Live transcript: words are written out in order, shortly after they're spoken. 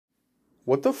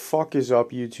What the fuck is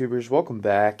up, YouTubers? Welcome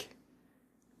back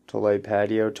to LIV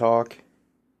Patio Talk.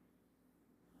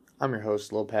 I'm your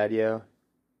host, Lil Patio.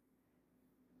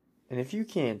 And if you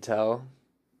can't tell,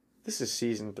 this is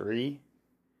Season 3,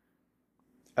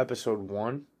 Episode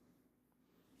 1.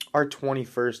 Our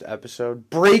 21st episode,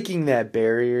 breaking that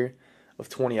barrier of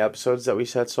 20 episodes that we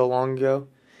set so long ago.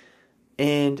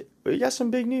 And we got some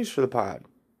big news for the pod.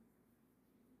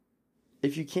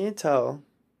 If you can't tell,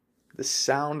 the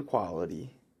sound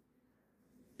quality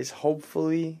is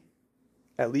hopefully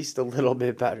at least a little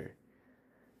bit better.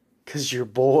 Because your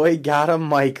boy got a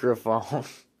microphone.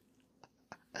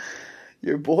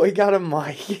 Your boy got a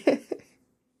mic.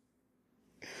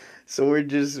 So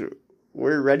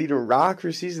we're ready to rock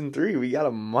for Season 3. We got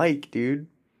a mic, dude.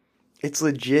 It's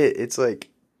legit. It's like,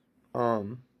 it's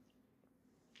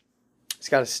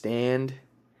got a stand.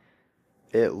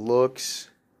 It looks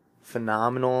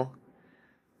phenomenal.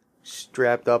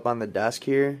 Strapped up on the desk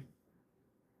here.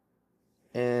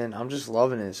 And I'm just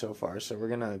loving it so far. So we're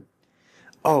gonna...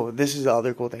 Oh, this is the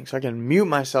other cool thing. So I can mute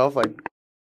myself. Like,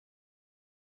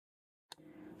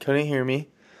 couldn't hear me.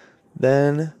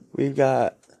 Then we've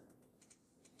got...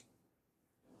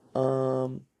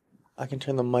 I can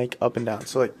turn the mic up and down.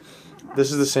 So like,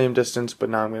 this is the same distance, but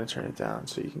now I'm gonna turn it down.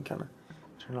 So you can kind of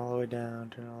turn it all the way down,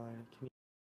 turn it all the way...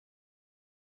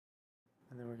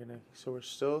 And then we're gonna... So we're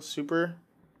still super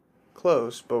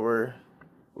close, but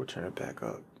we'll turn it back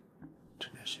up.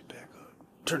 Turn that shit back up.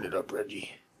 Turn it up,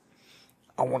 Reggie.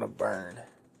 I want to burn.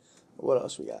 What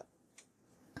else we got?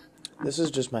 This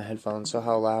is just my headphones, so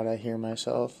how loud I hear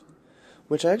myself.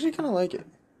 Which I actually kind of like it.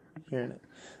 Hearing it.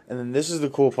 And then this is the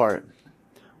cool part.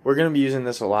 We're going to be using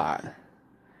this a lot.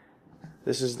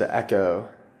 This is the echo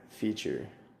feature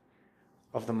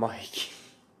of the mic.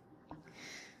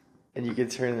 And you can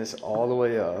turn this all the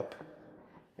way up.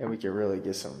 And we can really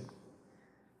get some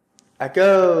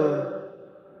echo.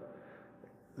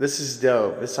 This is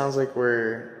dope. It sounds like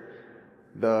we're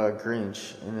the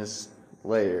Grinch in his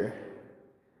lair.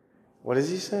 What does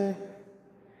he say?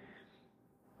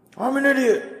 I'm an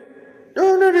idiot.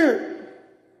 You're an idiot.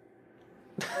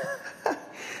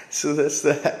 So that's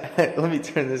the... Let me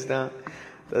turn this down.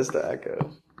 That's the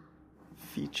echo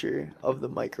feature of the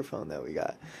microphone that we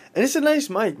got. And it's a nice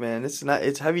mic, man.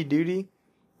 It's heavy duty.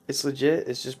 It's legit.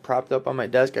 It's just propped up on my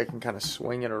desk. I can kind of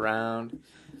swing it around.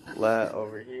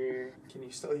 Over here. Can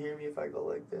you still hear me if I go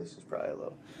like this? It's probably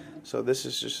low. So this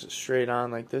is just straight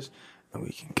on like this. And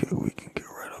we can get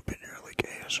right up in here like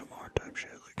ASMR type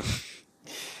shit.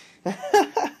 Like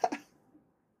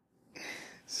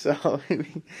So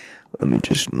let me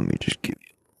just give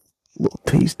you a little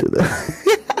taste of that.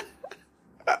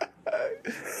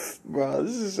 Bro,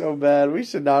 this is so bad. We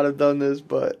should not have done this,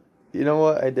 but you know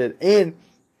what? I did. And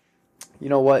you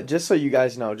know what? Just so you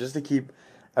guys know, just to keep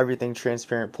everything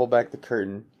transparent, pull back the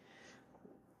curtain.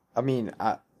 I mean,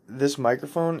 this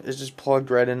microphone is just plugged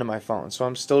right into my phone. So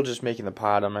I'm still just making the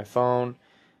pod on my phone.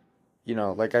 You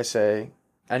know, like I say,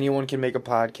 anyone can make a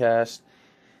podcast.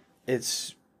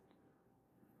 It's...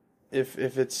 If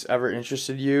it's ever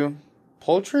interested you,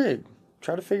 pull a trig.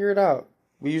 Try to figure it out.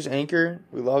 We use Anchor.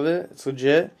 We love it. It's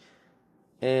legit.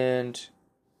 And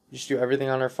you just do everything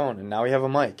on our phone. And now we have a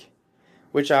mic.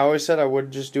 Which I always said I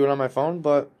would just do it on my phone,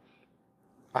 but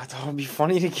I thought it would be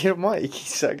funny to get a mic.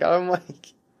 So I got a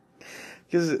mic.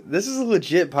 Because this is a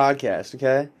legit podcast,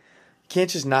 okay? You can't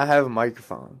just not have a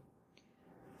microphone.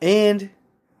 And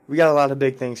we got a lot of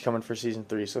big things coming for Season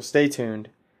 3, so stay tuned.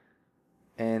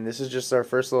 And this is just our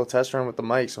first little test run with the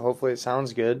mic, so hopefully it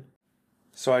sounds good.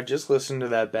 So I just listened to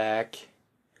that back.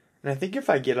 And I think if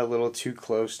I get a little too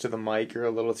close to the mic or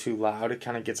a little too loud, it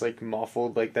kind of gets like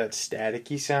muffled, like that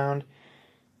staticky sound.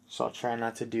 So I'll try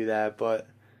not to do that, but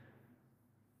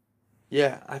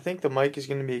yeah, I think the mic is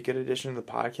going to be a good addition to the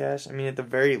podcast. I mean, at the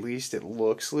very least, it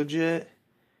looks legit,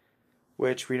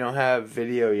 which we don't have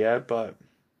video yet, but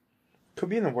could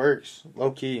be in the works,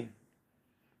 low key.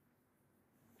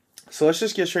 So let's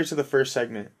just get straight to the first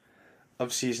segment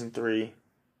of Season 3.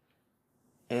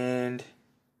 And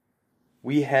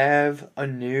we have a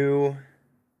new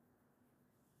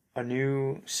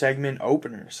segment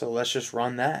opener, so let's just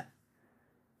run that.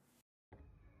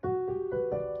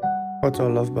 What I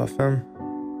love about film,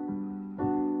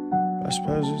 I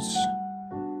suppose it's,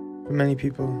 for many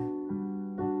people,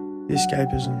 the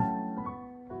escapism,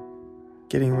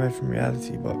 getting away from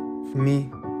reality, but for me,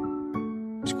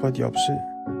 it's quite the opposite.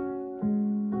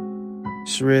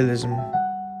 Surrealism,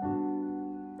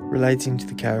 relating to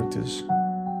the characters,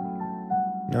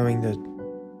 knowing that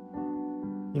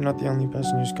you're not the only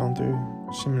person who's gone through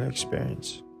a similar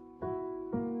experience.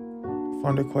 I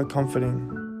find it quite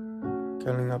comforting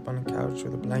curling up on a couch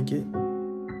with a blanket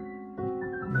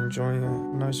enjoying a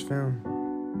nice film.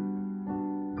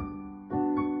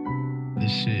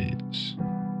 This is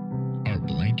our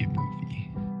blanket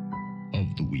movie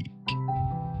of the week.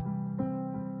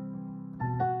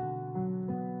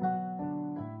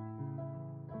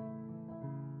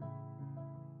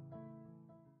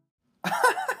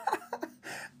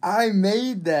 I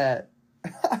made that.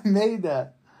 I made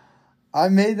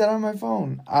that on my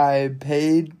phone. I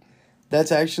paid.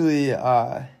 That's actually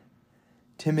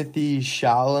Timothy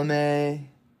Chalamet,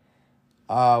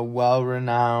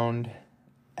 well-renowned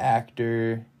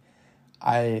actor.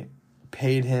 I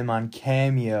paid him on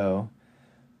Cameo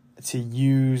to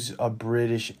use a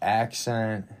British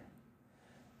accent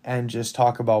and just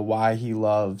talk about why he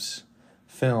loves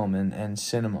film and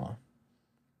cinema.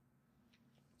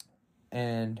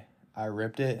 And I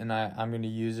ripped it, and I'm going to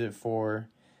use it for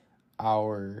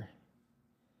our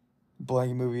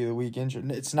blanket movie of the week intro.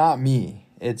 It's not me.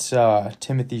 It's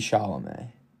Timothy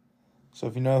Chalamet. So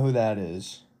if you know who that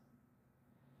is,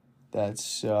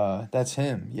 that's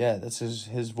him. Yeah, that's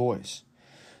his voice.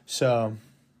 So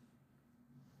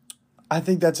I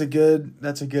think that's a good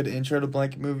intro to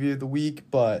blanket movie of the week,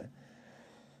 but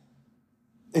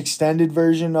extended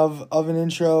version of an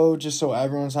intro, just so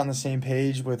everyone's on the same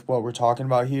page with what we're talking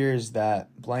about here, is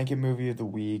that blanket movie of the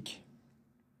week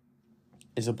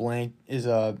is a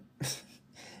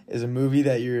movie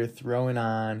that you're throwing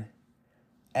on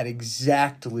at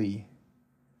exactly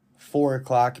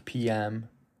 4:00 p.m.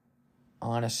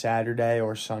 on a Saturday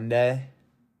or Sunday.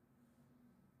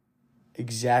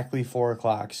 Exactly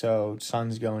 4:00, so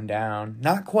sun's going down.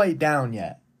 Not quite down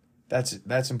yet.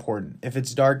 That's important. If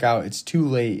it's dark out, it's too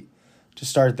late to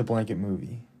start the blanket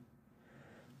movie.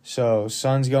 So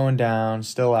sun's going down,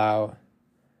 still out.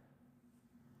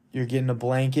 You're getting a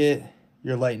blanket.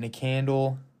 You're lighting a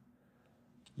candle.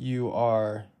 You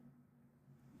are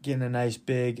getting a nice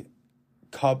big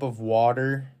cup of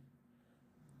water.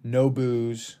 No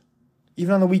booze.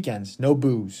 Even on the weekends, no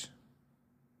booze.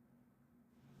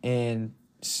 And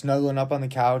snuggling up on the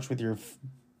couch with your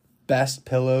best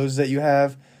pillows that you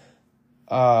have.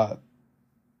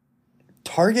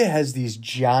 Target has these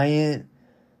giant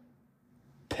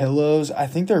pillows. I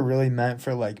think they're really meant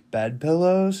for like bed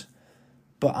pillows,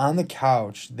 but on the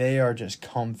couch they are just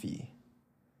comfy,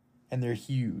 and they're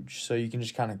huge, so you can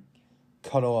just kind of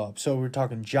cuddle up. So we're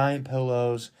talking giant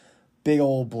pillows, big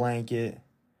old blanket,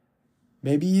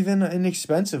 maybe even an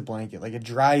expensive blanket, like a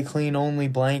dry clean only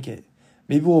blanket.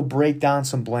 Maybe we'll break down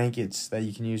some blankets that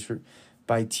you can use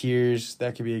by tiers.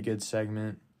 That could be a good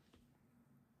segment.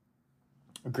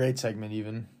 A great segment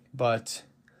even. But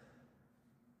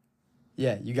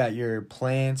yeah, you got your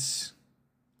plants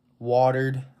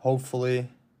watered,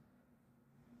 hopefully.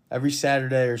 Every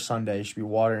Saturday or Sunday you should be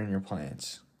watering your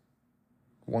plants.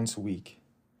 Once a week.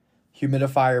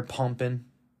 Humidifier pumping.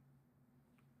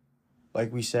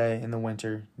 Like we say in the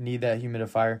winter. Need that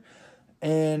humidifier.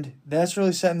 And that's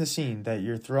really setting the scene that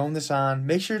you're throwing this on.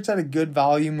 Make sure it's at a good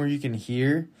volume where you can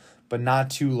hear, but not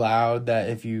too loud that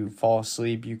if you fall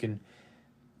asleep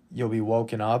you'll be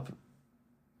woken up.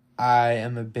 I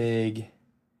am a big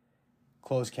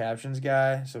closed captions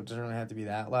guy, so it doesn't really have to be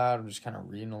that loud. I'm just kind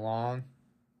of reading along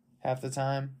half the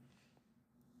time.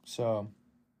 So,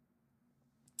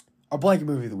 our blanket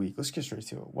movie of the week. Let's get straight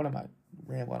to it. What am I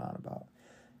rambling on about?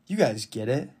 You guys get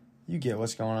it. You get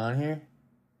what's going on here.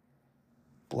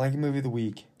 Blanket movie of the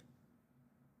week.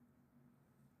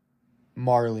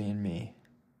 Marley and Me.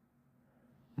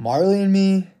 Marley and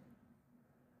Me.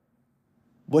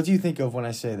 What do you think of when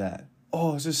I say that?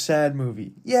 Oh, it's a sad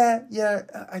movie. Yeah,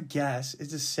 I guess.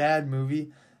 It's a sad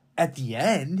movie. At the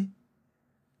end,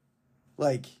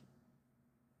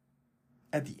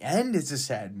 it's a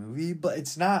sad movie, but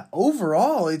it's not,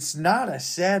 overall, it's not a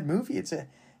sad movie. It's a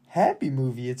happy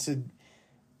movie. It's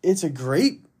a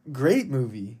great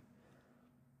movie.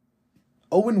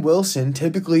 Owen Wilson,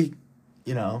 typically,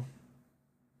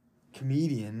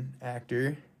 comedian,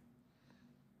 actor,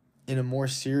 in a more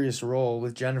serious role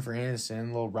with Jennifer Aniston,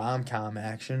 a little rom-com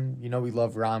action. We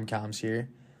love rom-coms here.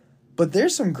 But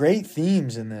there's some great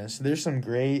themes in this. There's some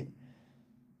great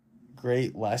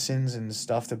lessons and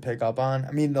stuff to pick up on.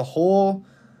 I mean, the whole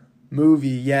movie,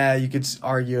 yeah, you could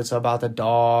argue it's about the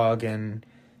dog and,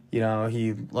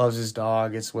 he loves his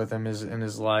dog. It's with him in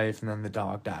his life, and then the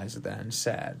dog dies at the end.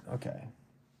 Sad. Okay.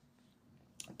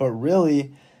 But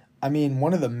really, I mean,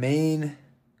 one of the main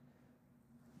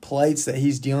plights that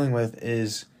he's dealing with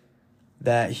is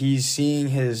that he's seeing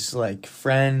his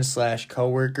friend /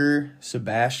 coworker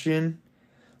Sebastian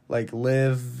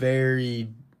live very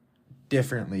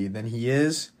differently than he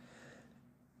is,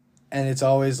 and it's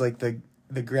always the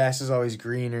grass is always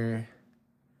greener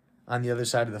on the other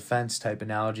side of the fence type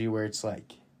analogy where it's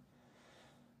like,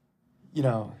 you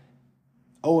know,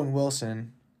 Owen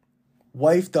Wilson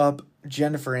wifed up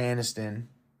Jennifer Aniston,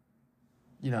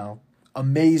 you know,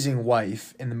 amazing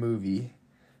wife in the movie.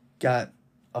 Got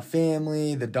a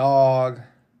family, the dog,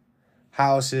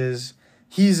 houses.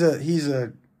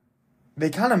 They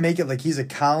kind of make it like he's a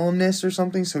columnist or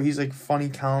something, so he's like funny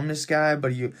columnist guy,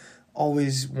 but he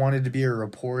always wanted to be a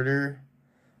reporter,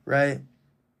 right?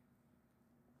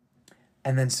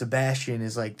 And then Sebastian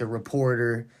is like the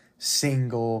reporter,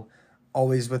 single,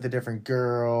 always with a different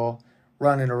girl,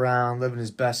 running around, living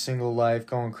his best single life,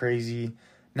 going crazy,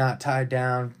 not tied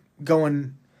down,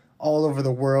 going all over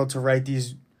the world to write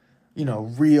these, you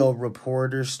know, real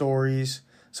reporter stories.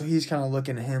 So he's kind of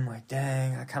looking at him like,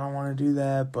 dang, I kind of want to do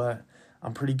that, but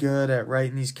I'm pretty good at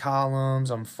writing these columns.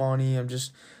 I'm funny. I'm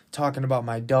just talking about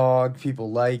my dog.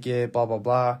 People like it, blah, blah,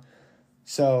 blah.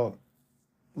 So,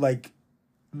 like,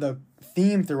 the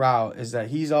theme throughout is that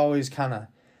he's always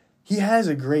he has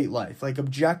a great life. Like,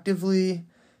 objectively,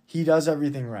 he does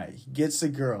everything right. He gets the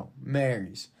girl,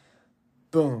 marries,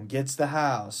 boom, gets the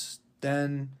house,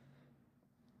 then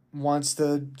wants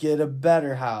to get a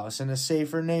better house in a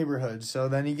safer neighborhood. So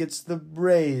then he gets the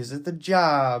raise at the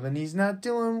job, and he's not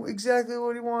doing exactly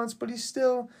what he wants, but he's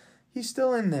still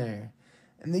in there.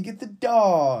 And they get the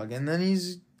dog, and then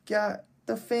he's got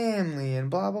the family, and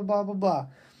blah, blah, blah, blah, blah.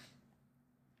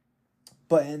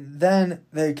 And then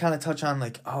they kind of touch on,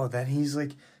 like, oh, then he's,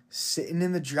 like, sitting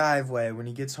in the driveway when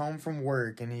he gets home from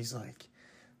work, and he's, like,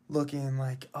 looking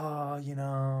like, oh, you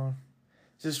know,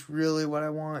 is this really what I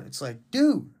want? It's like,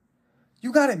 dude,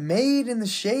 you got it made in the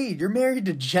shade. You're married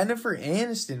to Jennifer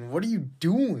Aniston. What are you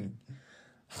doing?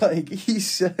 Like,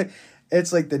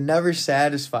 it's like the never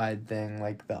satisfied thing.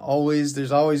 Like,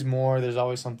 there's always more. There's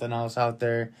always something else out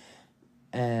there.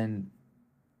 And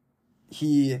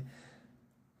he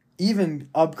even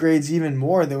upgrades even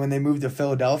more than when they moved to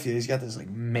Philadelphia. He's got this, like,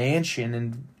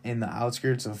 mansion in the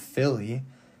outskirts of Philly.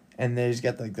 And he's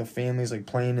got, like, the families, like,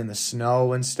 playing in the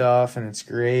snow and stuff. And it's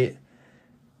great.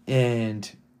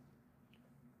 And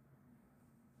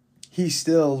he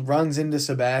still runs into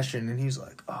Sebastian, and he's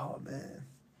like, oh, man,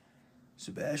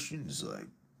 Sebastian's, like,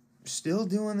 still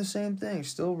doing the same thing,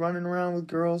 still running around with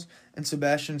girls. And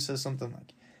Sebastian says something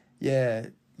like, yeah,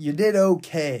 you did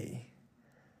okay.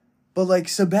 But, like,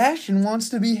 Sebastian wants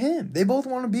to be him. They both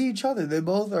want to be each other. They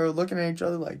both are looking at each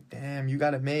other like, damn, you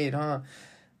got it made, huh?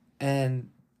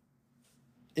 And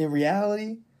in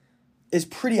reality, it's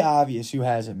pretty obvious who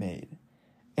has it made.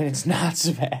 And it's not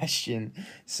Sebastian.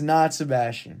 It's not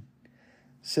Sebastian.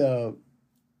 So,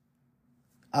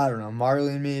 I don't know.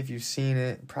 Marley and Me, if you've seen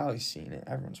it, probably seen it.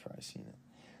 Everyone's probably seen it.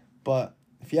 But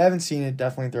if you haven't seen it,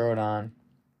 definitely throw it on.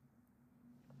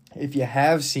 If you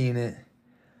have seen it,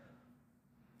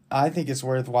 I think it's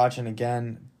worth watching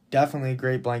again. Definitely a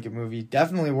great blanket movie.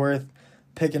 Definitely worth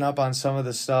picking up on some of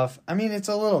the stuff. I mean, it's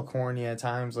a little corny at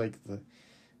times. Like, the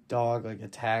dog, like,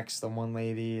 attacks the one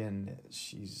lady, and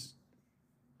she's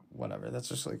whatever. That's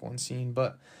just, like, one scene.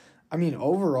 But, I mean,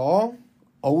 overall,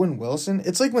 Owen Wilson,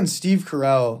 it's like when Steve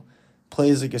Carell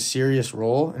plays, like, a serious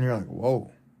role, and you're like, whoa,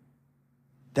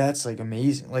 that's, like,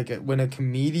 amazing. Like, when a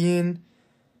comedian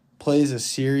plays a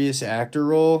serious actor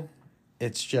role,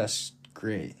 it's just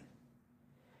great.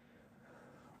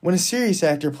 When a serious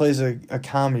actor plays a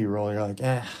comedy role, you're like,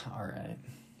 all right.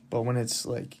 But when it's,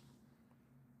 like,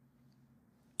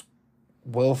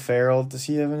 Will Ferrell, does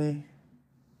he have any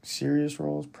serious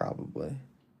roles? Probably.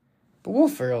 But Will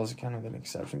Ferrell is kind of an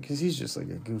exception because he's just, like,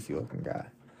 a goofy-looking guy.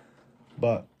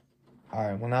 But, all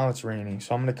right, well, now it's raining,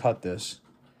 so I'm going to cut this.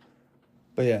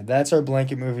 But, yeah, that's our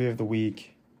blanket movie of the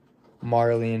week,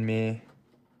 Marley and Me.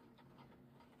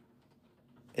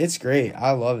 It's great. I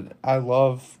loved it. I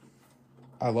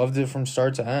loved it from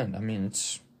start to end. I mean,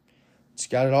 it's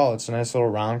got it all. It's a nice little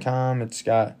rom-com. It's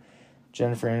got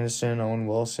Jennifer Aniston, Owen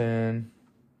Wilson.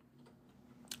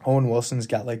 Owen Wilson's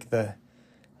got, like, the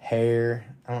hair.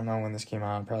 I don't know when this came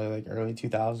out. Probably, like, early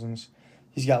 2000s.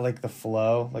 He's got, like, the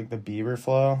flow, like the Bieber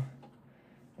flow.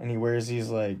 And he wears these,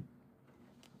 like,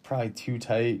 probably too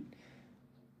tight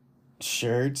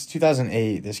shirts.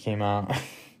 2008, this came out.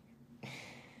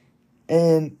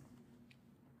 And,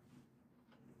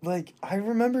 like, I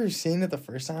remember seeing it the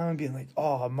first time and being like,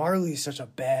 oh, Marley's such a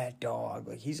bad dog.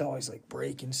 Like, he's always, like,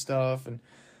 breaking stuff.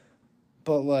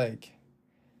 But, like,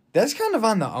 that's kind of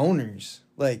on the owners.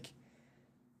 Like,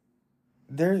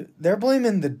 they're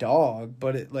blaming the dog,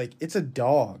 but it's a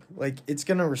dog. Like, it's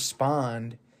going to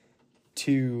respond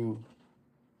to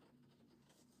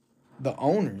the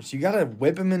owners. You got to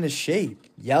whip him into shape.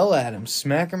 Yell at him.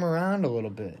 Smack him around a little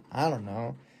bit. I don't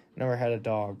know. Never had a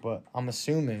dog, but I'm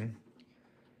assuming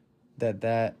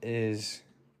that is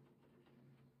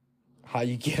how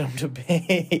you get them to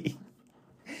pay.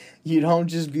 You don't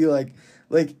just be like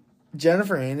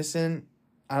Jennifer Aniston,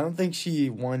 I don't think she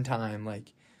one time,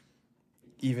 like,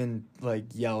 even, like,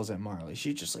 yells at Marley.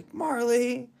 She's just like,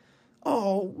 Marley,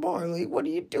 oh, Marley, what are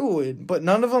you doing? But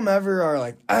none of them ever are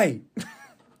like, hey,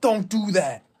 don't do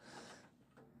that.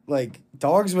 Like,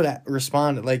 dogs would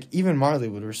respond, like, even Marley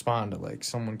would respond to, like,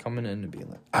 someone coming in and being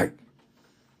like, hey,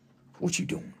 what you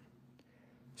doing?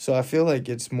 So I feel like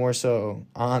it's more so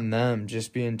on them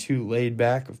just being too laid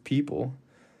back of people.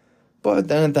 But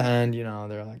then at the end, you know,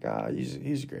 they're like,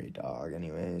 he's a great dog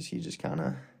anyways. He just kind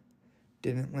of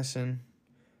didn't listen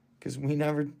because we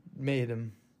never made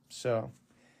him. So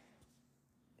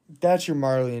that's your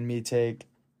Marley and me take.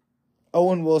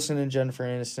 Owen Wilson and Jennifer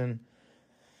Aniston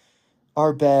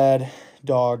are bad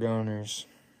dog owners.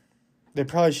 They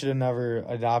probably should have never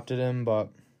adopted him, but,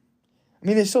 I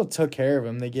mean, they still took care of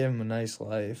him. They gave him a nice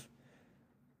life.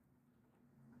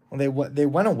 Well, they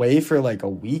went away for like a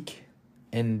week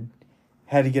and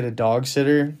had to get a dog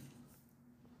sitter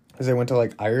because they went to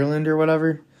like Ireland or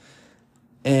whatever.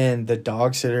 And the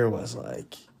dog sitter was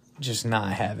like just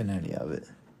not having any of it.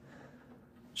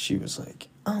 She was like,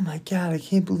 oh my God, I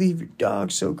can't believe your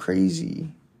dog's so crazy.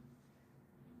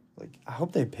 Like, I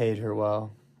hope they paid her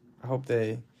well. I hope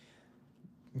they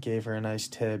gave her a nice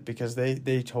tip because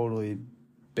they totally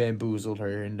bamboozled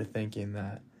her into thinking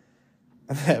that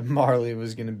Marley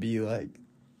was going to be like,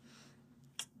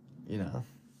 you know,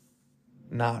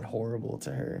 not horrible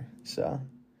to her. So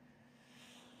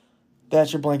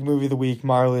that's your blank movie of the week,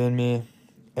 Marley and Me.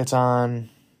 It's on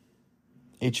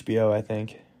HBO, I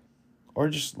think. Or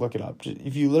just look it up.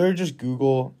 If you literally just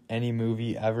Google any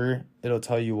movie ever, it'll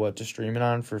tell you what to stream it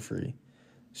on for free.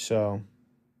 So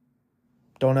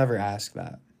don't ever ask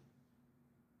that.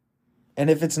 And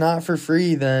if it's not for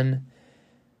free, then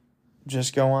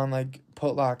just go on like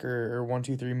Putlocker or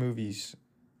 123 Movies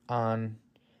on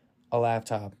a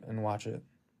laptop and watch it.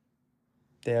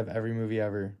 They have every movie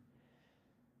ever.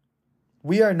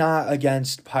 We are not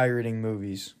against pirating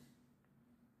movies.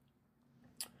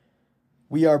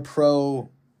 We are pro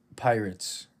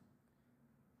pirates.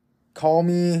 Call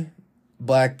me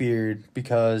Blackbeard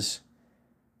because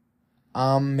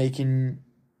I'm making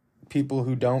people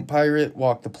who don't pirate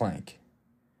walk the plank.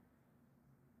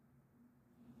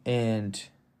 And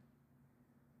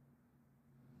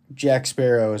Jack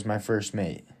Sparrow is my first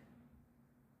mate.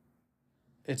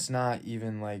 It's not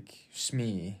even like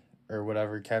Smee or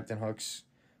whatever, Captain Hook's.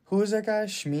 Who is that guy?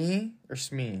 Shmee or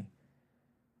Smee?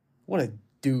 What a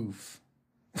doof.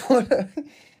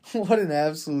 What an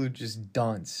absolute just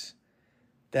dunce.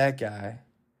 That guy.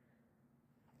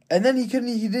 And then he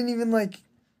didn't even like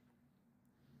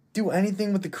do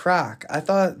anything with the croc. I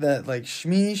thought that like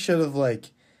Shmee should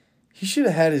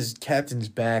have had his captain's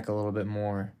back a little bit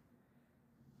more.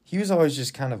 He was always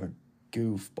just kind of a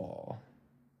goofball.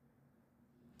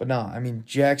 But no, I mean,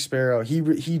 Jack Sparrow,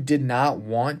 he did not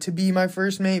want to be my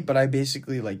first mate, but I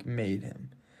basically like made him.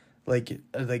 Like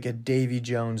a Davy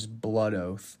Jones blood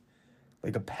oath.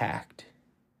 Like a pact.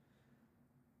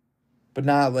 But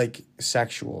not like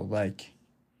sexual, like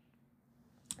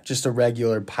just a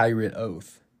regular pirate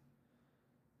oath.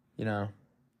 You know?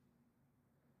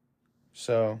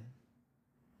 So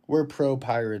we're pro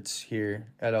pirates here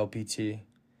at LPT.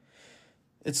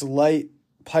 It's light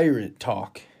pirate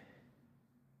talk.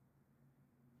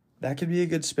 That could be a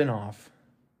good spinoff.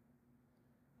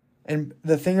 And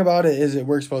the thing about it is it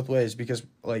works both ways because,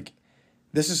 like,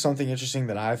 this is something interesting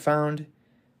that I found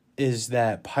is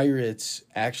that pirates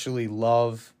actually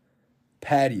love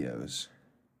patios.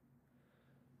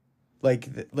 Like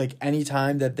any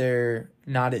time that they're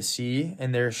not at sea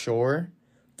and they're ashore,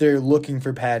 they're looking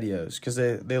for patios because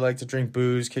they like to drink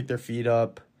booze, kick their feet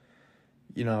up,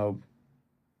 you know,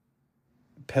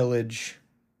 pillage.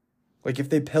 Like if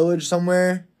they pillage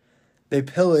somewhere, they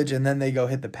pillage and then they go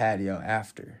hit the patio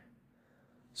after.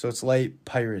 So it's light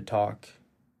pirate talk.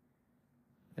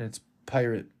 And it's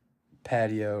pirate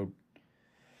patio.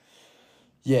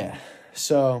 Yeah.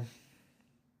 So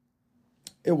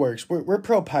it works. We're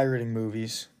pro pirating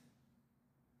movies.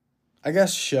 I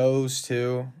guess shows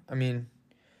too. I mean,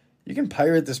 you can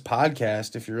pirate this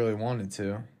podcast if you really wanted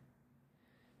to.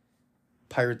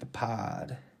 Pirate the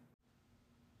pod.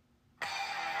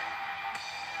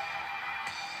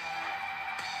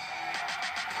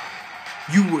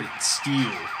 You wouldn't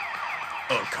steal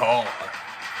a car.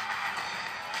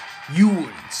 You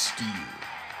wouldn't steal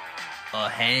a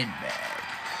handbag.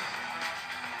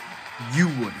 You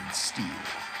wouldn't steal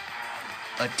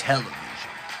a television.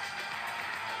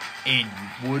 And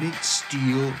you wouldn't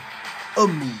steal a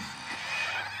movie.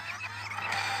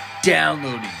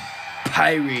 downloading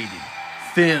pirated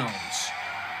films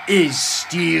is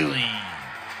stealing.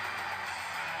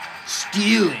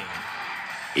 Stealing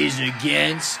is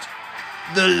against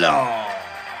the law.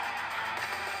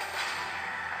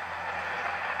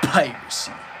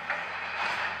 Piracy.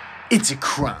 It's a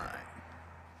crime.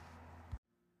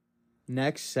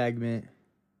 Next segment.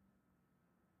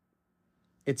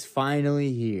 It's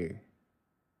finally here.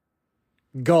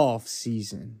 Golf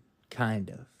season, kind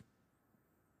of.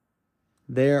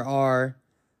 There are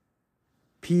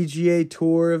PGA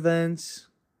Tour events,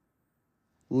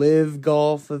 LIV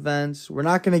Golf events. We're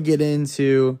not going to get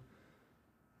into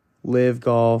LIV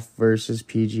Golf versus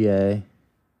PGA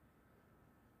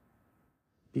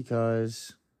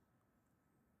because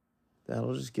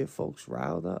that'll just get folks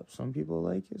riled up. Some people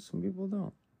like it, some people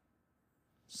don't.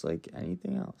 It's like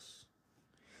anything else.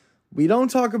 We don't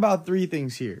talk about three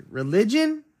things here: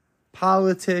 religion,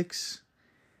 politics,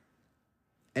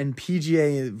 and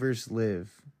PGA versus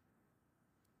LIV.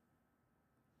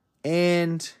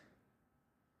 And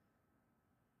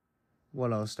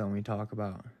what else don't we talk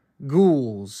about?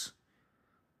 Ghouls.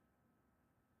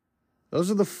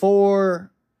 Those are the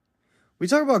four. We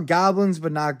talk about goblins,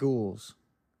 but not ghouls.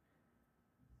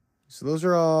 So those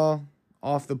are all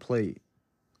off the plate.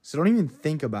 So don't even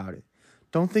think about it.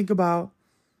 Don't think about,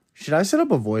 should I set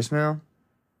up a voicemail?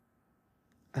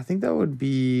 I think that would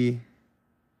be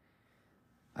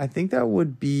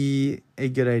a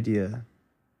good idea.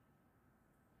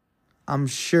 I'm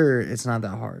sure it's not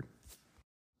that hard.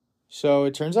 So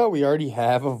it turns out we already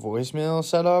have a voicemail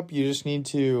set up. You just need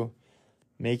to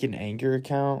make an Anchor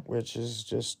account, which is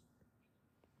just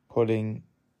putting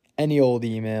any old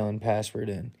email and password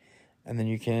in. And then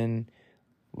you can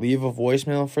leave a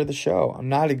voicemail for the show. I'm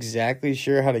not exactly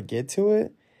sure how to get to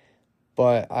it,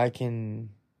 but I can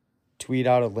tweet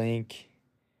out a link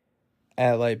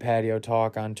at Light Patio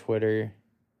Talk on Twitter.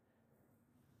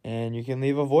 And you can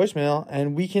leave a voicemail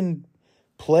and we can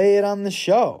play it on the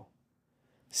show.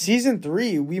 Season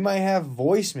 3, we might have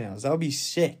voicemails. That would be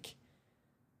sick.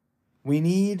 We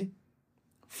need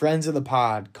friends of the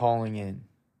pod calling in.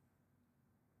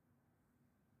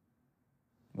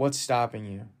 What's stopping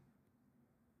you?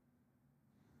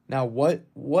 Now, what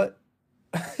what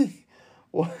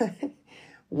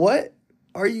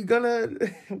are you gonna...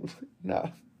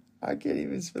 No, I can't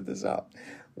even spit this out.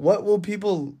 What will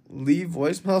people leave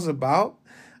voicemails about?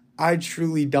 I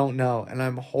truly don't know, and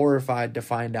I'm horrified to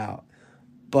find out.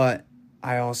 But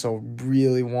I also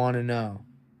really want to know,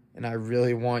 and I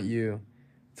really want you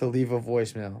to leave a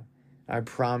voicemail. I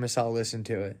promise I'll listen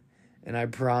to it. And I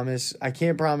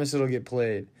can't promise it'll get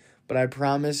played, but I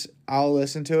promise I'll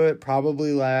listen to it,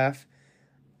 probably laugh,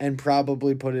 and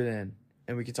probably put it in,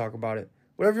 and we can talk about it.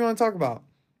 Whatever you want to talk about.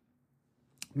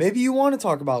 Maybe you want to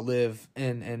talk about LIV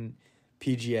and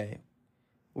PGA.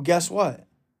 Well, guess what?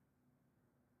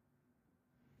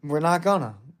 We're not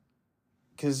gonna,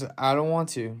 because I don't want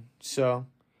to. So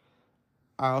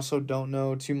I also don't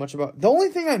know too much about... The only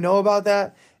thing I know about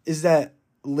that is that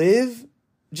LIV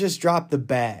just dropped the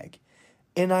bag.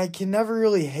 And I can never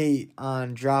really hate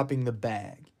on dropping the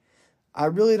bag. I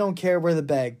really don't care where the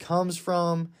bag comes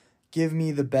from. Give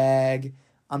me the bag.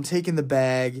 I'm taking the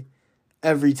bag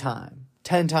every time.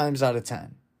 10 times out of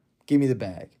 10. Give me the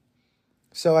bag.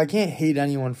 So I can't hate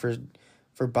anyone for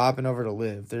bopping over to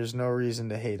LIV. There's no reason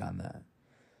to hate on that.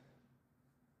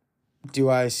 Do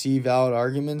I see valid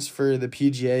arguments for the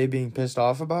PGA being pissed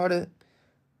off about it?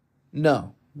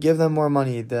 No. Give them more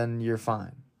money, then you're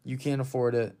fine. You can't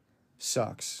afford it.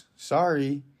 Sucks.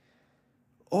 Sorry.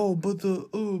 But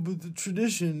the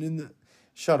tradition in the...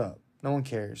 Shut up. No one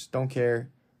cares. Don't care.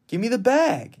 Give me the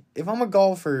bag. If I'm a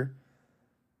golfer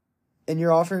and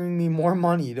you're offering me more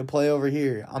money to play over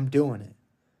here, I'm doing it.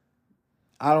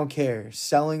 I don't care.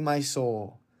 Selling my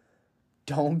soul.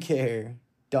 Don't care.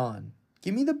 Done.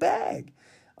 Give me the bag.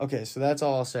 Okay, so that's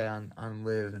all I'll say on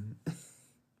LIV. And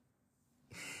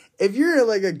if you're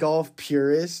like a golf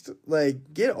purist,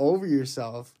 like, get over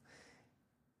yourself.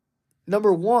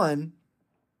 Number one,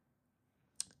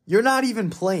 you're not even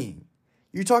playing.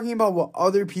 You're talking about what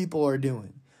other people are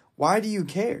doing. Why do you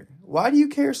care? Why do you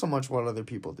care so much what other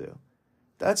people do?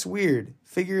 That's weird.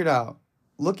 Figure it out.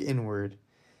 Look inward.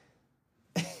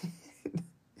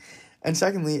 And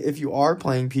secondly, if you are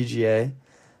playing PGA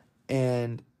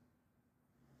and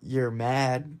you're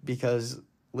mad because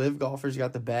LIV golfers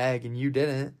got the bag and you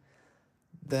didn't,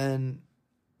 then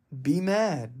be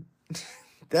mad.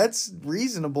 That's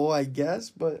reasonable, I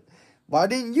guess, but why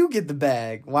didn't you get the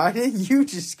bag? Why didn't you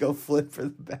just go flip for the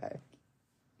bag?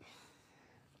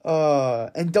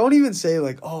 And don't even say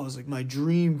like, oh, it was like my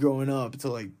dream growing up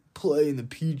to like play in the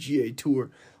PGA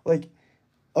Tour. Like,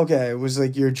 okay, it was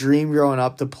like your dream growing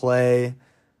up to play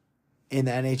in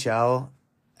the NHL,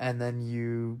 and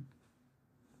then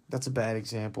that's a bad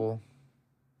example.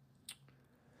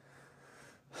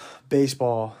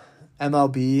 Baseball,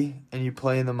 MLB, and you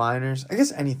play in the minors. I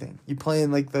guess anything. You play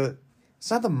in like it's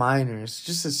not the minors, it's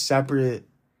just a separate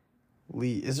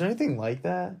league. Is there anything like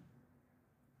that?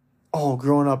 Oh,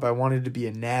 growing up, I wanted to be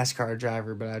a NASCAR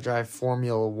driver, but I drive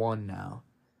Formula One now.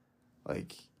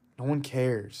 Like, no one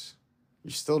cares.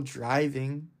 You're still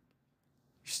driving.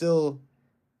 You're still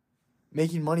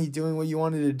making money doing what you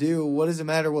wanted to do. What does it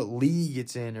matter what league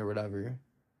it's in or whatever?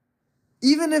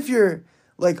 Even if you're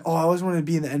like, oh, I always wanted to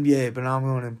be in the NBA, but now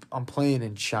I'm playing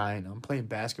in China. I'm playing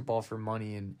basketball for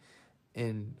money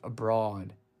in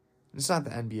abroad. It's not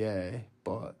the NBA,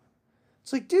 but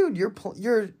it's like, dude,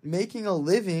 you're making a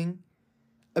living.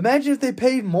 Imagine if they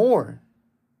paid more.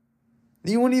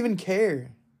 You wouldn't even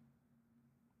care.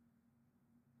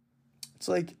 It's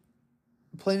like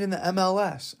playing in the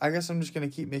MLS. I guess I'm just going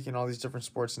to keep making all these different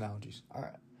sports analogies. All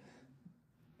right.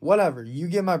 Whatever. You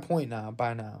get my point now,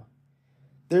 by now.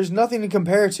 There's nothing to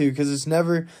compare to because there's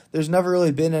never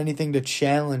really been anything to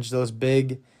challenge those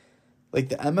big, like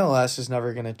the MLS is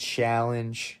never going to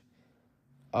challenge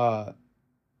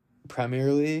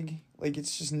Premier League. Like,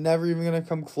 it's just never even going to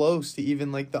come close to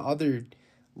even like the other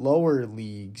lower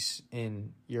leagues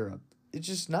in Europe. It's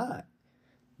just not.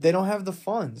 They don't have the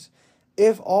funds.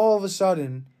 If all of a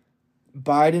sudden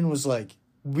Biden was like,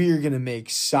 we're going to make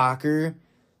soccer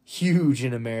huge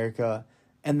in America,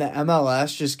 and the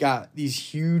MLS just got these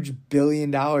huge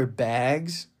billion-dollar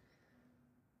bags,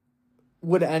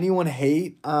 would anyone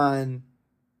hate on,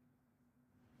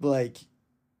 like,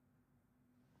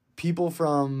 people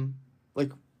from,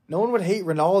 like, no one would hate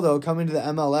Ronaldo coming to the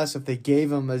MLS if they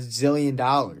gave him $1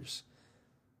 zillion.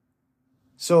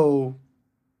 So,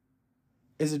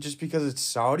 is it just because it's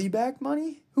Saudi-backed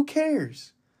money? Who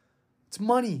cares? It's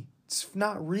money. It's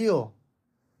not real.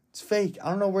 It's fake.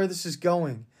 I don't know where this is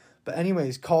going. But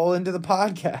anyways, call into the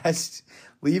podcast.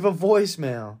 Leave a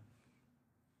voicemail.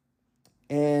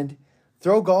 And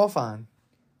throw golf on.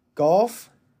 Golf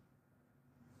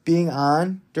being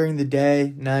on during the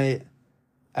day, night,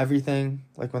 everything.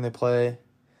 Like when they play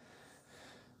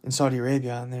in Saudi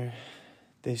Arabia on there.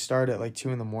 They start at like 2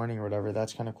 a.m. or whatever.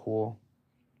 That's kind of cool.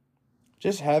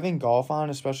 Just having golf on,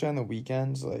 especially on the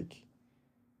weekends, like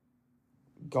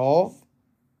golf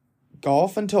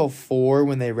until 4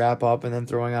 when they wrap up and then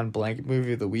throwing on blanket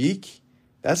movie of the week.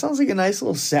 That sounds like a nice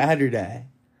little Saturday.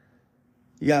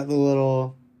 You got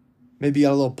maybe you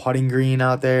got a little putting green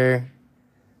out there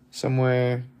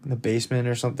somewhere in the basement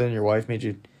or something. Your wife made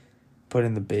you put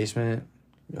in the basement.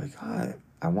 You're like, oh,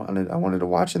 I wanted to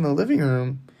watch in the living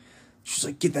room. She's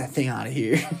like, get that thing out of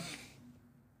here.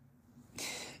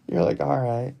 You're like, all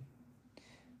right.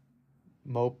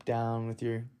 Mope down with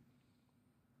your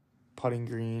putting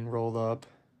green rolled up.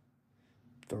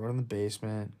 Throw it in the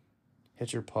basement.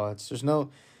 Hit your putts. There's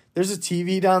a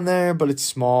TV down there, but it's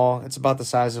small. It's about the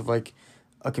size of like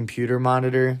a computer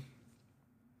monitor.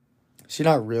 So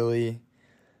you're not really,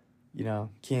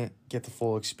 can't get the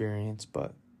full experience,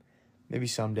 but maybe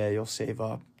someday you'll save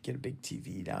up, get a big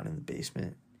TV down in the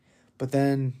basement. But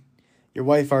then your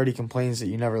wife already complains that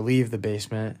you never leave the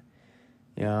basement,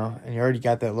 and you already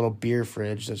got that little beer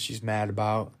fridge that she's mad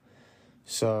about.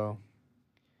 So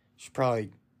she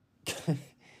probably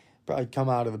come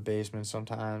out of the basement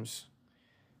sometimes.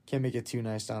 Can't make it too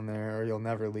nice down there or you'll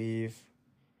never leave.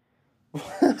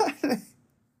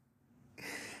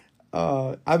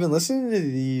 I've been listening to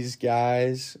these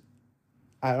guys.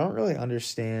 I don't really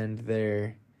understand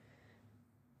their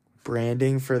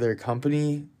branding for their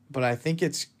company, but I think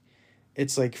it's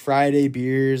like Friday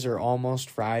Beers or Almost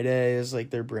Friday is like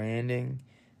their branding,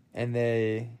 and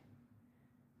they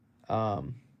have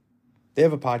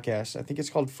a podcast. I think it's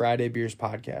called Friday Beers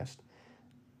Podcast,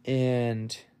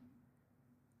 and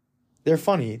they're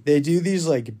funny. They do these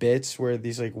like bits where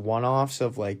these like one-offs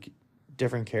of like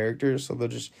different characters. So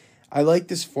I like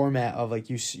this format of like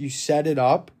you set it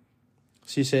up.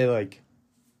 So you say like,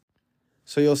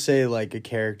 so you'll say like a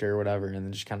character or whatever, and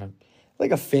then just kind of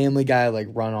like a Family Guy like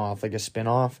run off, like a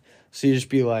spinoff. So you just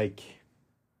be like,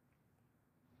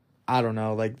 I don't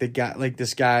know, like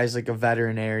this guy's like a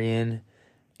veterinarian,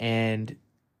 and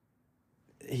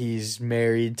he's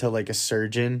married to like a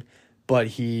surgeon, but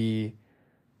he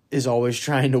is always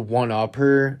trying to one-up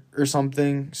her or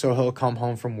something. So he'll come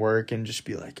home from work and just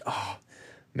be like, oh,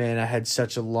 man, I had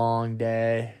such a long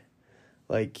day.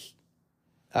 Like,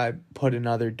 I put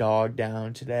another dog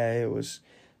down today. It was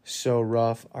so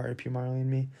rough. R.I.P. Marley and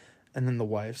me. And then the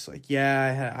wife's like,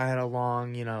 yeah, I had a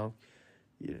long,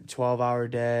 12-hour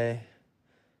day.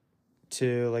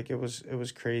 too. Like, it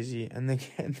was crazy. And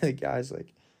the guy's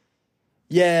like,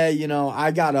 yeah,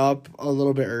 I got up a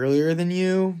little bit earlier than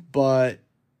you, but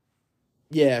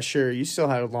yeah, sure, you still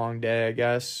had a long day, I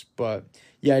guess. But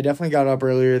yeah, I definitely got up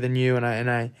earlier than you, and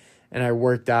I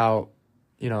worked out,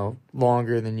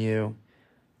 longer than you.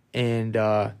 And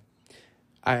I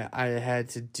had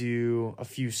to do a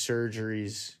few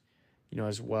surgeries,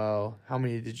 as well. How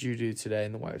many did you do today?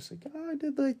 And the wife's like, oh, I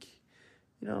did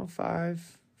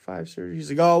five surgeries.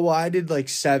 Like, oh, well, I did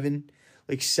seven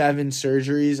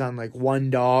surgeries on one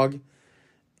dog,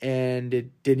 and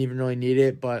it didn't even really need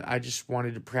it, but I just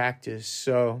wanted to practice.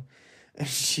 So, and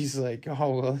she's like,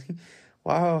 oh, well,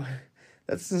 wow,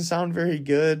 that doesn't sound very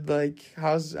good. Like,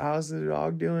 how's the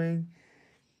dog doing?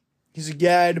 He's like,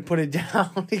 yeah, I had to put it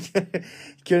down. He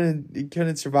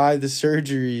couldn't survive the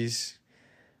surgeries.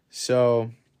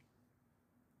 So,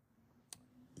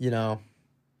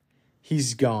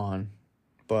 he's gone.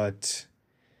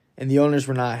 And the owners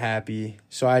were not happy,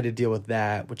 so I had to deal with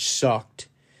that, which sucked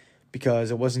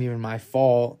because it wasn't even my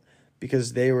fault,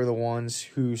 because they were the ones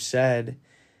who said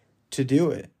to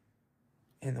do it.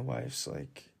 And the wife's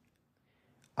like,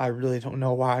 I really don't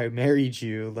know why I married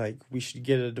you. Like, we should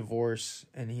get a divorce.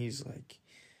 And he's like,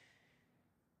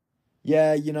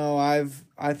 yeah,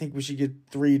 I think we should get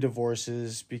 3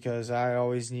 divorces because I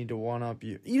always need to one-up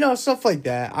you. Stuff like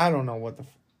that. I don't know what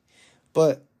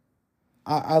but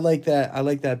I like that. I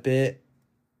like that bit.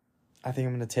 I think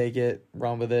I'm going to take it,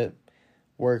 run with it,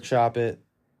 workshop it.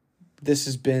 This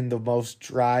has been the most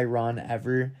dry run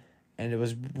ever, and it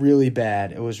was really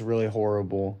bad. It was really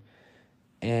horrible.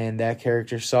 And that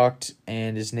character sucked,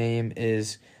 and his name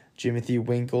is Jimothy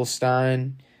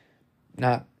Winkelstein.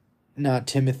 Not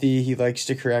Timothy. He likes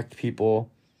to correct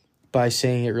people by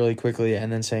saying it really quickly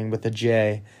and then saying with a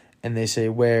J, and they say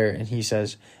where, and he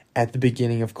says, at the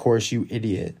beginning, of course, you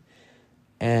idiot.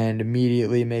 And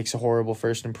immediately makes a horrible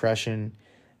first impression,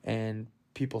 and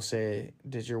people say,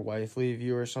 did your wife leave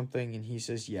you or something? And he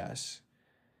says yes.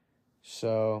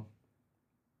 So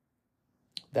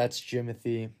that's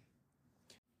Jimothy.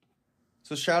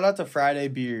 So shout out to Friday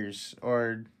Beers,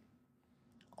 or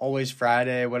Always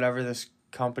Friday, whatever this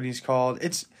company's called.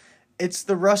 It's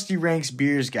the Rusty Ranks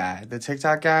Beers guy, the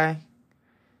TikTok guy.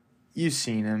 You've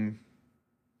seen him.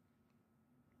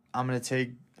 I'm going to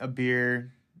take a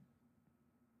beer,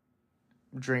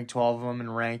 drink 12 of them,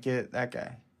 and rank it. That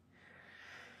guy.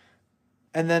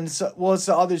 And then, it's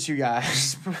the other two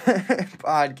guys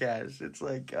podcast. It's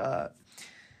like,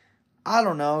 I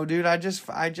don't know, dude. I just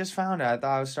found it. I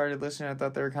thought I started listening. I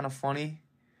thought they were kind of funny,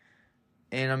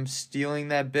 and I'm stealing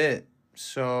that bit.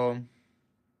 So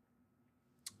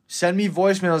send me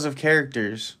voicemails of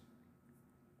characters,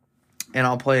 and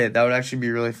I'll play it. That would actually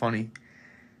be really funny.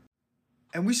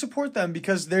 And we support them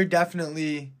because they're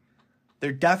definitely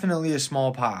a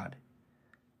small pod.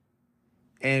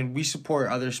 And we support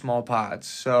other small pods.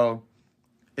 So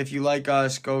if you like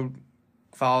us, go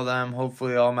follow them.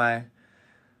 Hopefully all my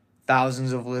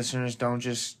thousands of listeners don't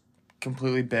just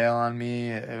completely bail on me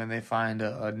when they find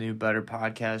a new, better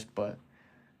podcast. But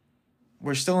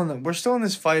we're still in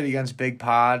this fight against Big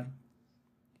Pod,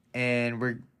 and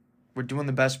we're doing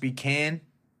the best we can,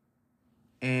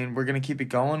 and we're gonna keep it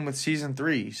going with season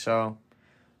 3. So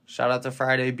shout out to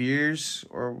Friday Beers,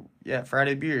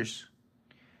 Friday Beers.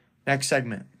 Next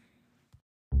segment.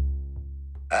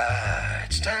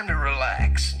 It's time to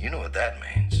relax. You know what that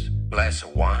means. Glass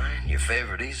of wine, your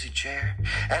favorite easy chair,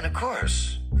 and of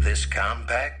course, this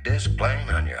compact disc playing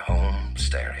on your home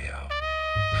stereo.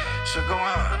 So go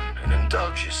on and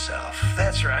indulge yourself.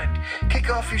 That's right.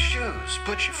 Kick off your shoes,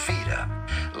 put your feet up,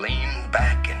 lean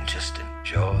back and just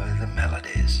enjoy the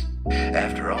melodies.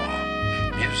 After all,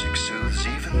 music soothes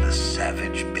even the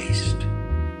savage beast.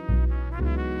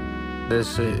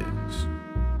 This is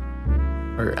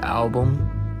our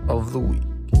album of the week.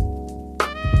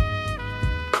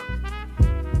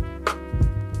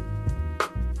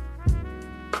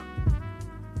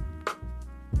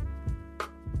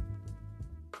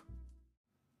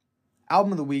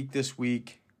 Album of the week this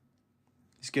week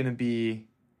is going to be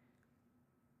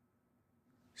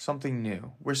something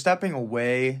new. We're stepping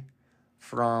away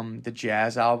from the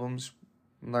jazz albums,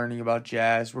 learning about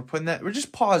jazz. We're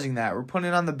just pausing that. We're putting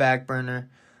it on the back burner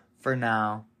for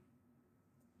now.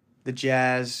 The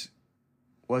jazz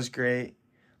was great.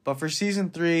 But for season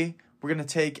 3, we're going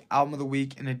to take album of the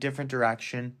week in a different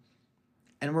direction.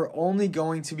 And we're only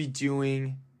going to be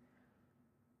doing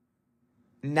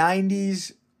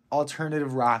 90s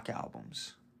alternative rock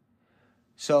albums.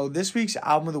 So this week's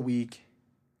album of the week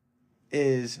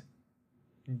is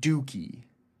Dookie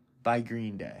by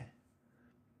Green Day.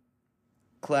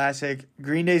 Classic.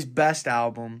 Green Day's best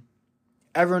album.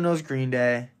 everyone knows Green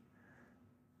Day.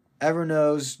 Everyone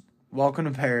knows Welcome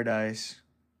to Paradise.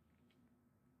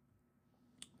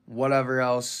 Whatever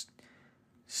else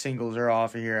singles are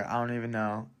off of here, I don't even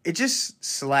know. It just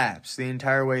slaps the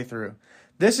entire way through.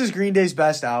 This is Green Day's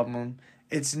best album.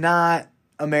 It's not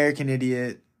American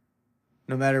Idiot,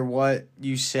 no matter what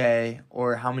you say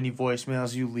or how many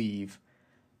voicemails you leave.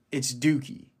 It's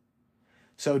Dookie.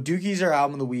 So Dookie's our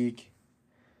album of the week.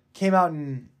 Came out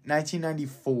in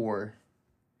 1994.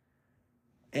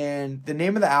 And the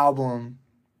name of the album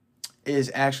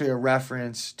is actually a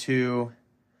reference to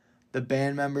the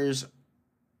band members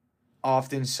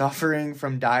often suffering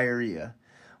from diarrhea,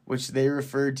 which they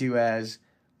referred to as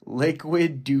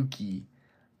liquid dookie,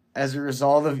 as a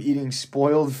result of eating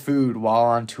spoiled food while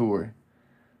on tour.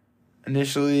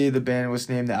 Initially, the band was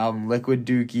named the album Liquid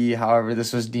Dookie. However,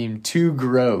 this was deemed too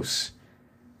gross,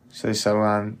 so they settled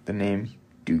on the name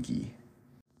Dookie.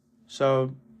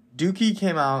 So, Dookie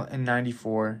came out in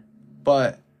 94,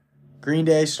 but Green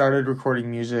Day started recording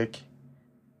music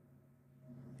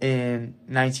in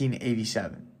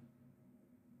 1987.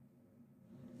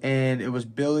 And it was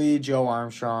Billy Joe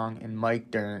Armstrong and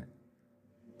Mike Dirnt.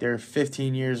 They're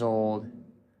 15 years old.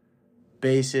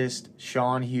 Bassist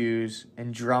Sean Hughes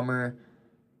and drummer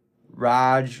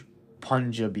Raj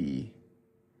Punjabi.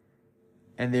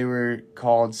 And they were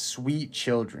called Sweet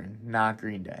Children, not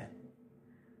Green Day.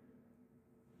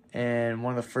 And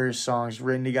one of the first songs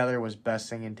written together was Best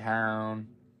Thing in Town.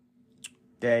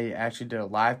 They actually did a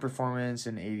live performance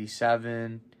in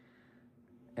 87.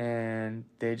 And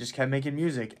they just kept making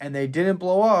music. And they didn't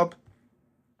blow up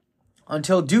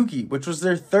until Dookie, which was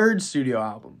their third studio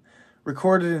album.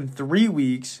 Recorded in 3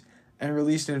 weeks and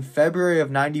released in February of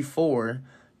 94,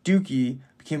 Dookie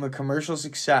became a commercial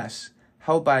success,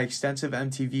 helped by extensive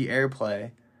MTV airplay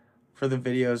for the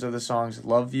videos of the songs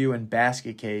Love You and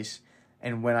Basket Case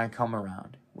and When I Come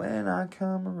Around. When I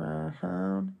Come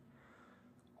Around.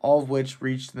 All of which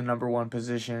reached the number 1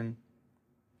 position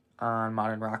on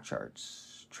modern rock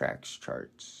tracks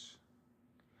charts.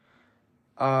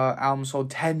 Album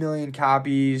sold 10 million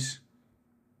copies.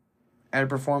 At a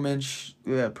performance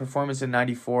in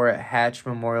 94 at Hatch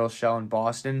Memorial Shell in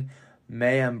Boston,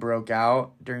 mayhem broke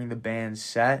out during the band's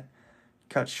set,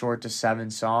 cut short to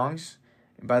 7 songs.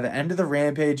 And by the end of the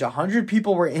rampage, 100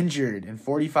 people were injured and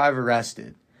 45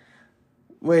 arrested.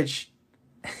 Which,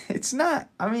 it's not,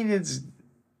 I mean, it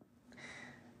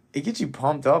gets you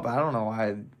pumped up. I don't know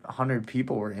why 100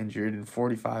 people were injured and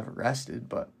 45 arrested,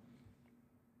 but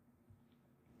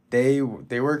they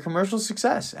were a commercial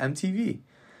success, MTV.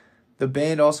 The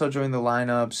band also joined the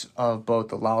lineups of both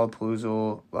the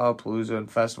Lollapalooza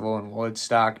and Festival in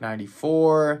Woodstock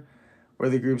 94, where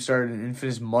the group started an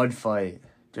infamous mud fight.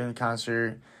 During the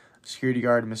concert, a security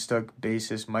guard mistook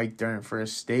bassist Mike Dirnt for a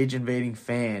stage-invading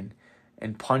fan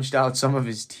and punched out some of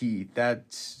his teeth. That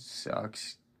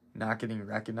sucks. Not getting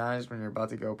recognized when you're about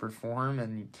to go perform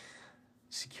and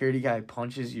security guy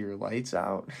punches your lights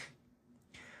out.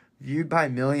 Viewed by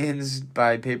millions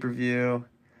by pay-per-view,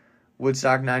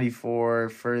 Woodstock 94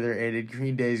 further aided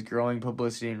Green Day's growing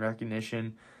publicity and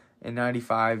recognition. In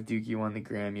 95, Dookie won the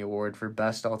Grammy Award for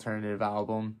Best Alternative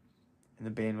Album, and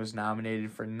the band was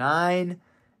nominated for 9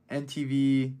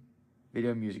 MTV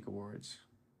Video Music Awards.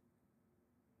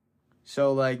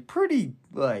 So, pretty,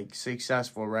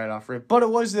 successful right off rip. But it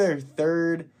was their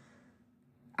third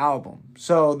album.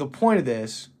 So, the point of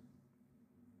this,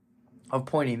 of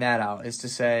pointing that out, is to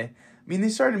say, they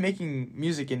started making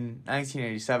music in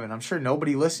 1987. I'm sure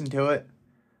nobody listened to it.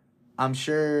 I'm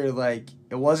sure,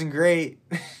 it wasn't great.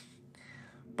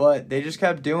 But they just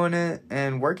kept doing it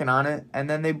and working on it. And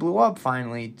then they blew up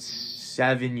finally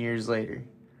 7 years later.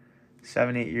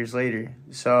 7, 8 years later.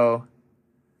 So,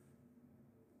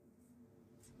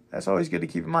 that's always good to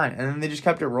keep in mind. And then they just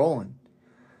kept it rolling.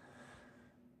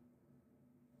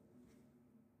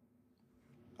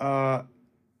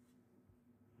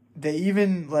 They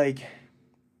even,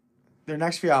 their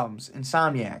next few albums,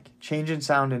 Insomniac, Change in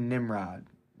Sound, and Nimrod.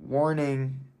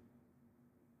 Warning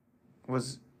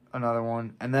was another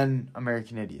one. And then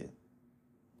American Idiot.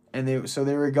 And they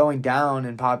were going down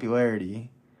in popularity.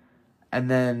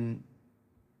 And then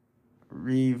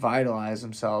revitalized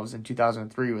themselves in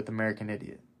 2003 with American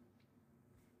Idiot.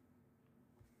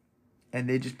 And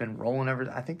they've just been rolling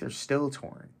ever. I think they're still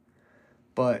touring.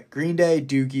 But Green Day,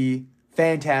 Dookie,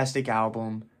 fantastic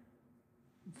album.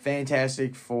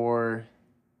 Fantastic for,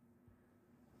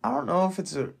 I don't know if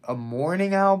it's a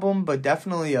morning album, but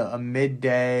definitely a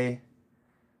midday,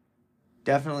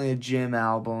 definitely a gym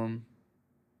album.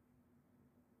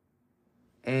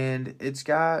 And it's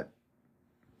got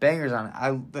bangers on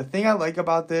it. The thing I like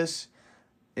about this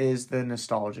is the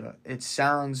nostalgia. It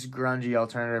sounds grungy,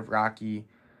 alternative, rocky.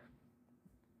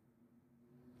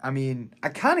 I mean, I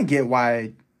kind of get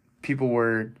why people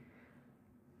were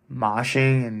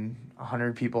moshing and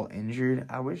 100 people injured.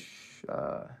 I wish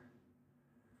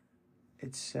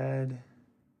it said...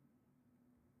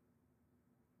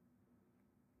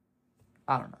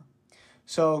 I don't know.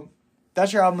 So,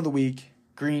 that's your album of the week.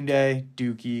 Green Day,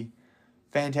 Dookie.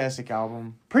 Fantastic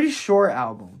album. Pretty short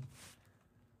album.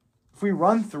 If we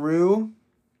run through,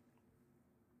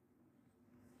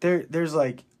 there's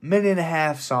like minute and a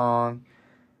half song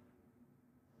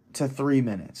to 3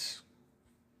 minutes.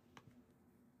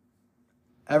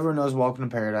 Everyone knows Welcome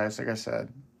to Paradise, like I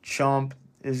said. Chump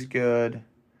is good.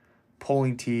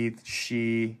 Pulling Teeth,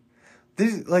 She.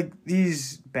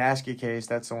 These Basket Case,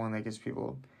 that's the one that gets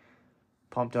people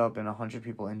pumped up and 100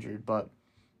 people injured. But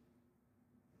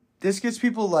this gets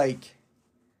people like,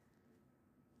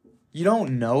 you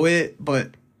don't know it,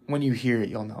 but when you hear it,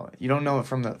 you'll know it. You don't know it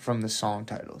from the song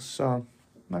titles. So I'm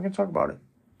not going to talk about it.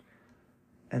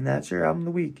 And that's your album of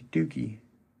the week, Dookie.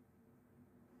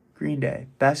 Green Day.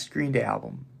 Best Green Day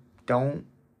album. Don't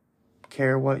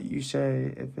care what you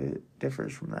say if it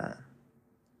differs from that.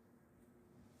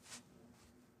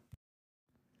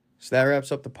 So that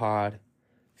wraps up the pod.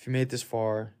 If you made it this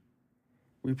far,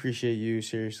 we appreciate you.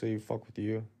 Seriously, fuck with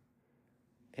you.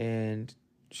 And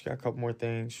just got a couple more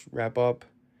things. Wrap up.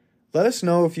 Let us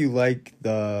know if you like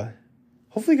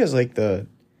hopefully you guys like the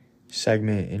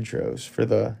segment intros for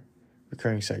the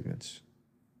recurring segments.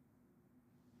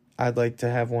 I'd like to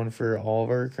have one for all of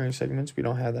our recurring segments. We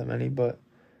don't have that many, but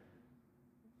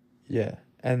yeah.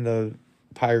 And the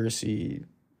piracy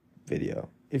video.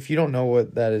 If you don't know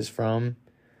what that is from,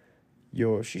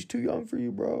 she's too young for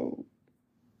you, bro.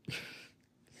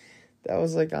 That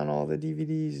was like on all the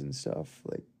DVDs and stuff.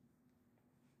 Like,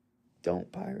 don't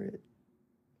pirate.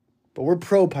 But we're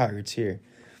pro pirates here.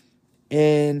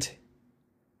 And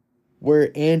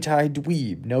we're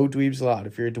anti-dweeb. No dweebs allowed.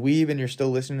 If you're a dweeb and you're still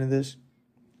listening to this,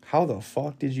 how the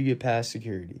fuck did you get past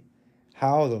security?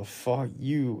 How the fuck?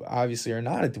 You obviously are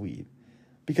not a dweeb.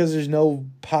 Because there's no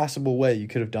possible way you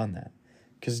could have done that.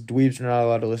 Because dweebs are not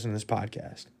allowed to listen to this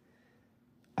podcast.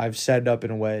 I've set it up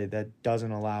in a way that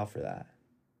doesn't allow for that.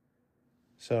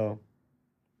 So,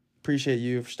 appreciate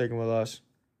you for sticking with us.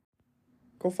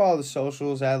 Go follow the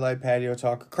socials, at LIV Patio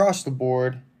Talk, across the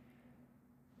board.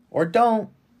 Or don't.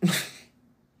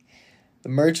 The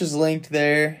merch is linked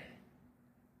there.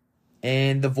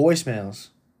 And the voicemails.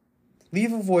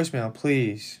 Leave a voicemail,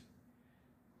 please.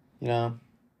 You know,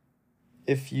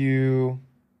 if you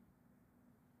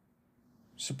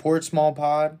support Small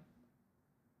Pod,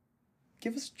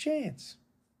 give us a chance.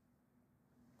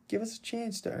 Give us a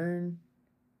chance to earn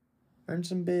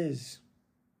some biz.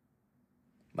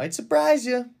 Might surprise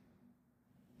you.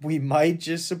 We might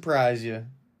just surprise you.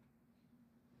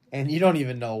 And you don't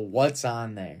even know what's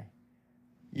on there.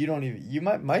 You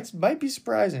might be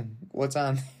surprising what's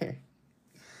on there.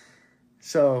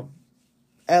 So,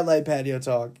 at LIV Patio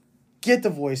Talk, get the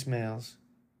voicemails,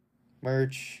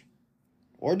 merch,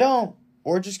 or don't,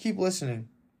 or just keep listening.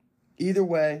 Either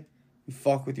way, we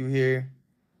fuck with you here.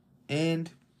 And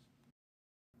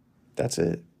that's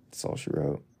it. That's all she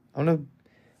wrote. I'm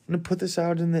gonna put this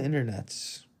out in the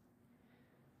internets.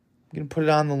 I'm gonna put it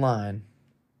on the line.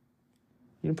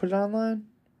 You gonna put it online?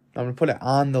 No, I'm gonna put it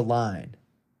on the line.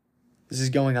 This is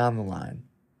going on the line.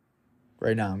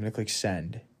 Right now, I'm gonna click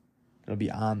send. It'll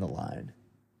be on the line.